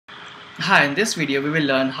Hi, in this video we will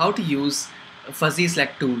learn how to use fuzzy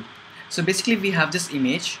select tool. So basically we have this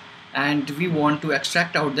image and we want to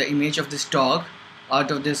extract out the image of this dog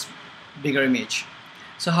out of this bigger image.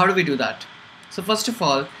 So how do we do that? So first of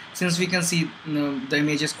all, since we can see the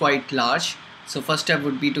image is quite large, so first step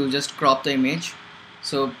would be to just crop the image.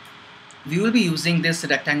 So we will be using this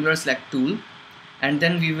rectangular select tool, and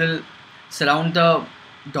then we will surround the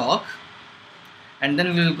dog, and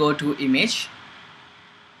then we will go to image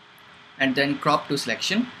and then crop to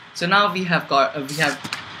selection. So now we have got we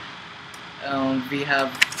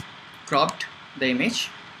have cropped the image,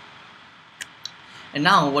 and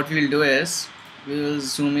now what we will do is we will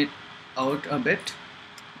zoom it out a bit,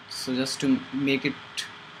 so just to make it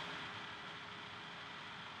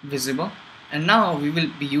visible. And now we will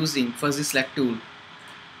be using fuzzy select tool.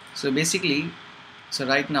 So basically, so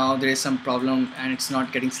right now there is some problem and it's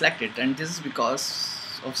not getting selected, and this is because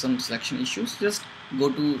of some selection issues. Just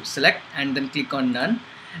go to select and then click on none,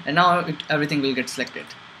 and now everything will get selected.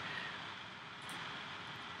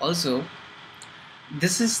 Also,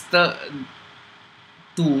 this is the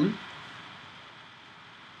tool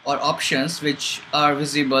or options which are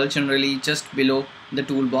visible generally just below the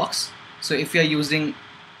toolbox. So if you are using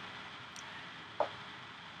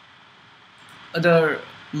other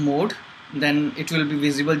mode, then it will be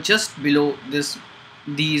visible just below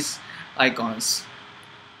these icons,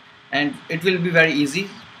 and it will be very easy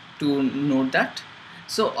to note that.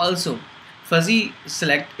 So also, fuzzy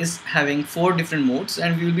select is having 4 different modes,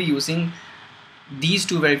 and we will be using these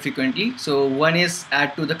two very frequently. So one is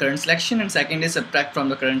add to the current selection, and second is subtract from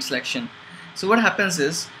the current selection. So what happens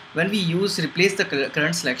is, when we use replace the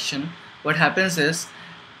current selection, what happens is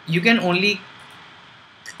you can only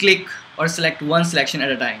click or select one selection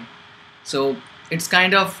at a time. So it's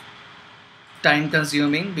kind of time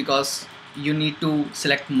consuming because you need to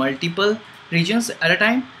select multiple regions at a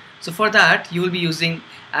time. So for that you will be using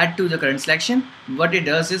add to the current selection. What it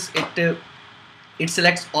does is it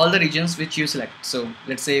selects all the regions which you select. So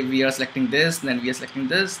let's say we are selecting this, then we are selecting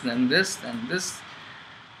this, then this, then this.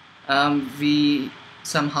 We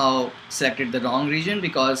somehow selected the wrong region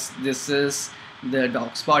because this is the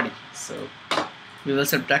dog's body, so we will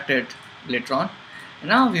subtract it later on. And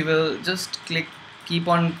now we will just keep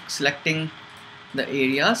on selecting the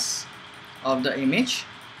areas of the image.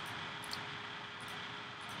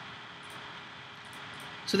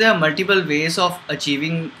 So there are multiple ways of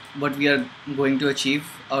achieving what we are going to achieve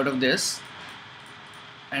out of this,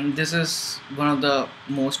 and this is one of the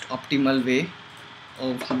most optimal way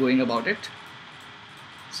of going about it.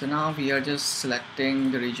 So now we are just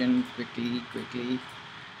selecting the region quickly,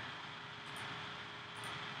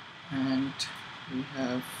 and we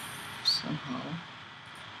have somehow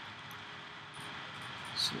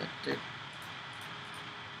selected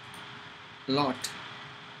a lot.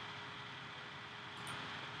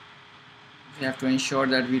 We have to ensure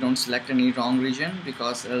that we don't select any wrong region,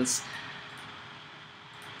 because else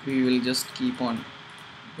we will just keep on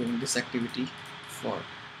doing this activity for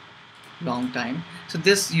long time. So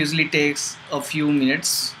this usually takes a few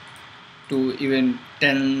minutes to even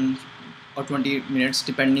 10 or 20 minutes,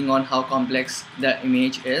 depending on how complex the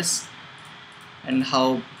image is and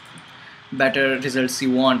how better results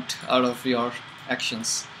you want out of your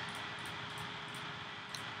actions.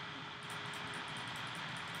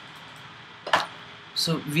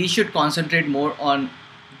 So we should concentrate more on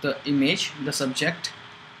the image, the subject,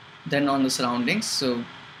 than on the surroundings. So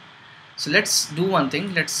let's do one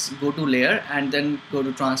thing. Let's go to layer and then go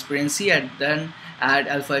to transparency and then add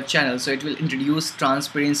alpha channel. So it will introduce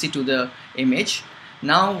transparency to the image.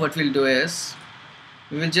 Now what we'll do is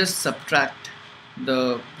we will just subtract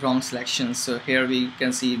the wrong selections. So here we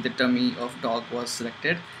can see the tummy of dog was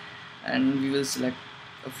selected, and we will select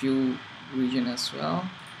a few region as well,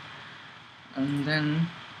 and then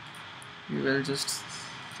we will just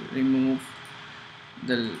remove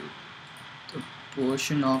the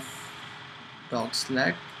portion of dog's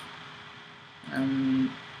leg and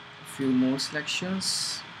a few more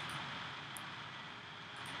selections.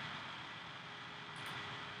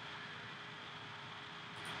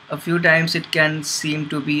 A few times it can seem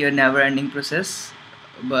to be a never-ending process,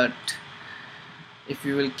 but if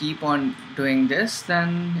you will keep on doing this,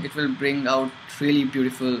 then it will bring out really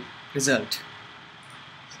beautiful result.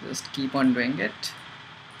 So just keep on doing it.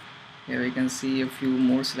 Here we can see a few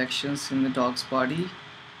more selections in the dog's body,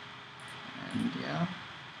 and yeah,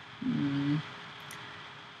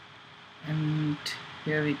 and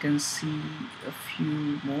here we can see a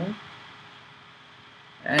few more,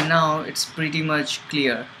 and now it's pretty much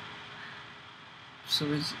clear. So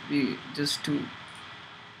we just to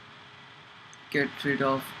get rid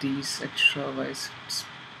of these extra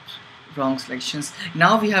wrong selections.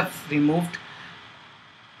 Now we have removed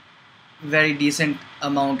very decent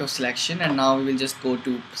amount of selection, and now we will just go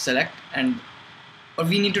to select, and or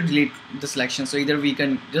we need to delete the selection. So either we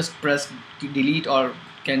can just press delete or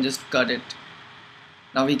can just cut it.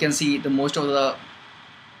 Now we can see the most of the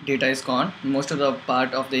data is gone, most of the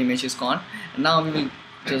part of the image is gone. And now we will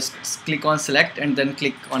just click on select and then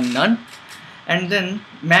click on none, and then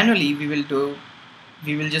manually we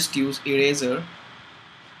will just use eraser,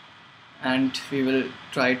 and we will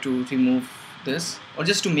try to remove this, or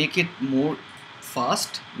just to make it more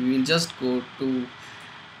fast we will just go to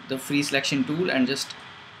the free selection tool and just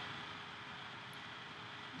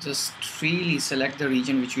freely select the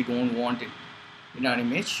region which we don't want it in our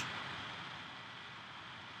image.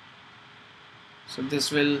 So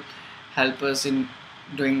this will help us in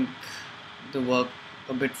doing the work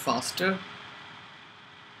a bit faster.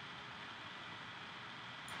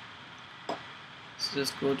 So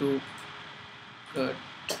just go to cut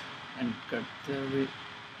and cut the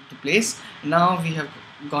place. Now we have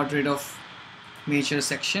got rid of major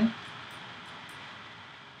section,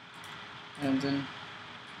 and then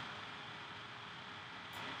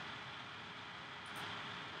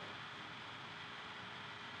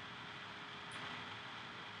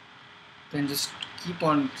just keep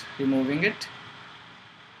on removing it.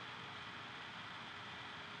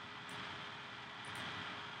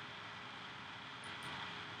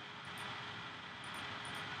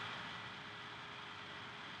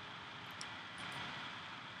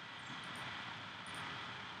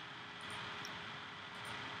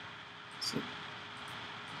 So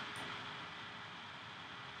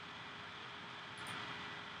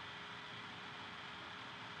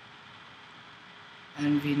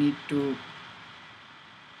and we need to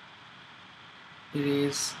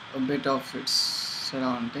erase a bit of its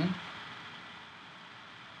surrounding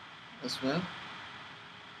as well.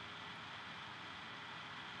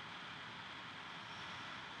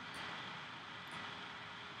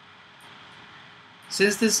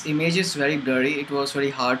 Since this image is very blurry, it was very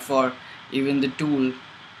hard for even the tool,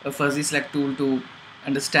 a fuzzy select tool, to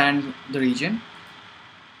understand the region.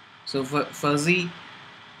 So fuzzy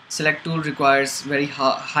select tool requires very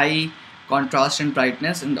high contrast and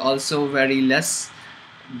brightness, and also very less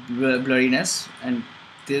blurriness, and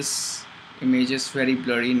this image is very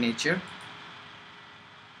blurry in nature.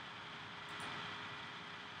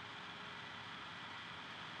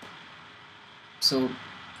 So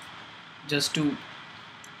just to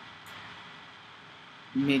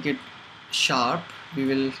make it sharp we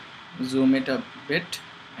will zoom it a bit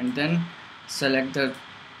and then select the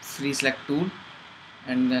free select tool,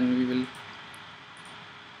 and then we will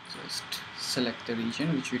just select the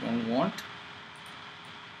region which we don't want.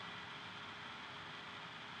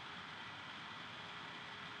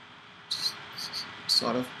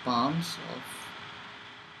 Sort of palms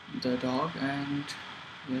of the dog, and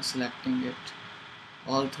we are selecting it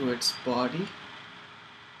all through its body.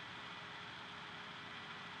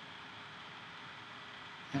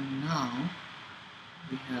 And now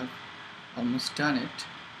we have almost done it.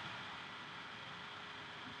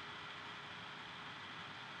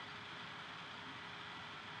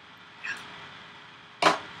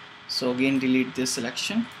 So again delete this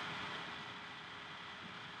selection.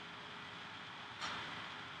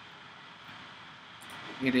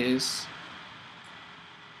 Erase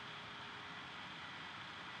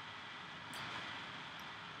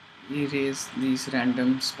these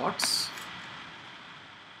random spots,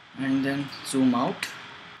 and then zoom out.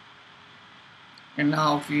 And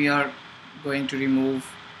now we are going to remove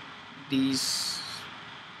these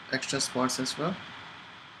extra spots as well,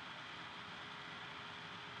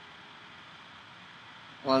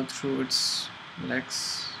 all through its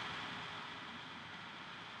legs.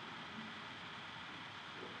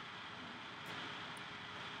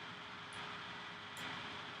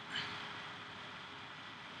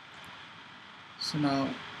 So now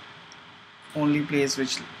only place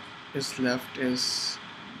which is left is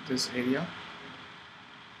this area.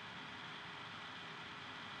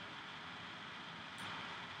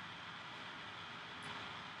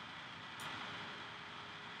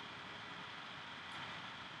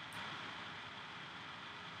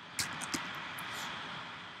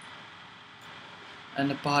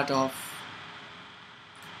 And a part of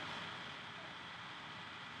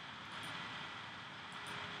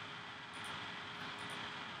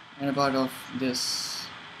this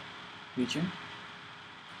region.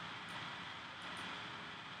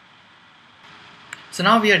 So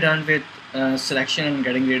now we are done with selection and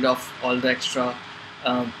getting rid of all the extra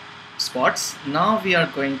spots. Now we are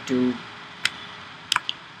going to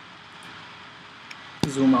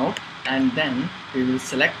zoom out, and then we will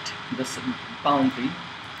select the boundary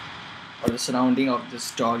or the surrounding of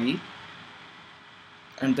this doggy,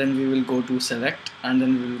 and then we will go to select, and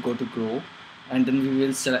then we will go to grow, and then we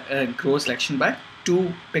will select grow selection by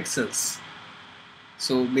 2 pixels.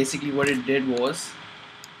 So basically what it did was,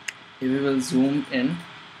 if we will zoom in,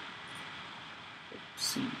 let's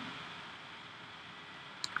see,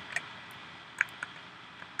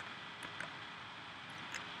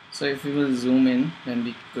 so if we will zoom in,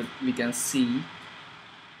 then we can see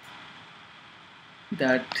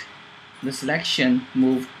that the selection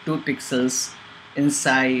moved 2 pixels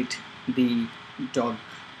inside the dog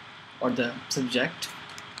or the subject.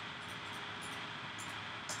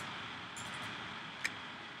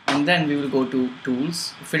 And then we will go to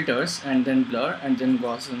tools, filters, and then blur, and then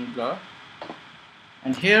Gaussian blur,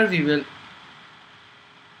 and here we will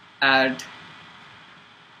add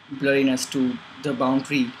blurriness to the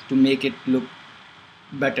boundary to make it look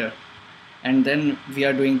better. And then we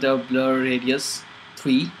are doing the blur radius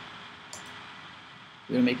 3,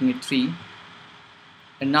 we are making it 3,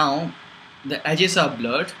 and now the edges are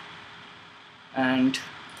blurred, and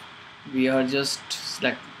we are just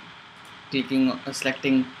selecting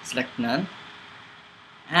select none,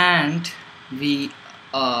 and we'll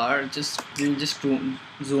just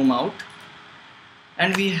zoom out,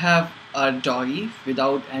 and we have a doggy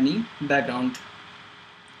without any background.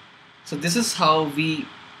 So this is how we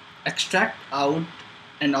extract out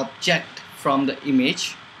an object from the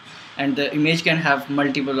image, and the image can have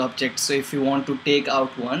multiple objects. So if you want to take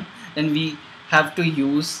out one, then we have to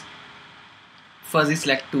use fuzzy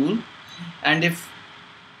select tool, and if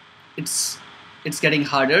it's getting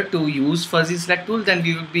harder to use fuzzy select tool, then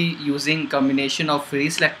we will be using combination of free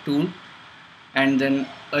select tool and then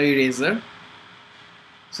a eraser.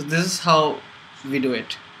 So this is how we do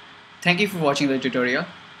it. Thank you for watching the tutorial.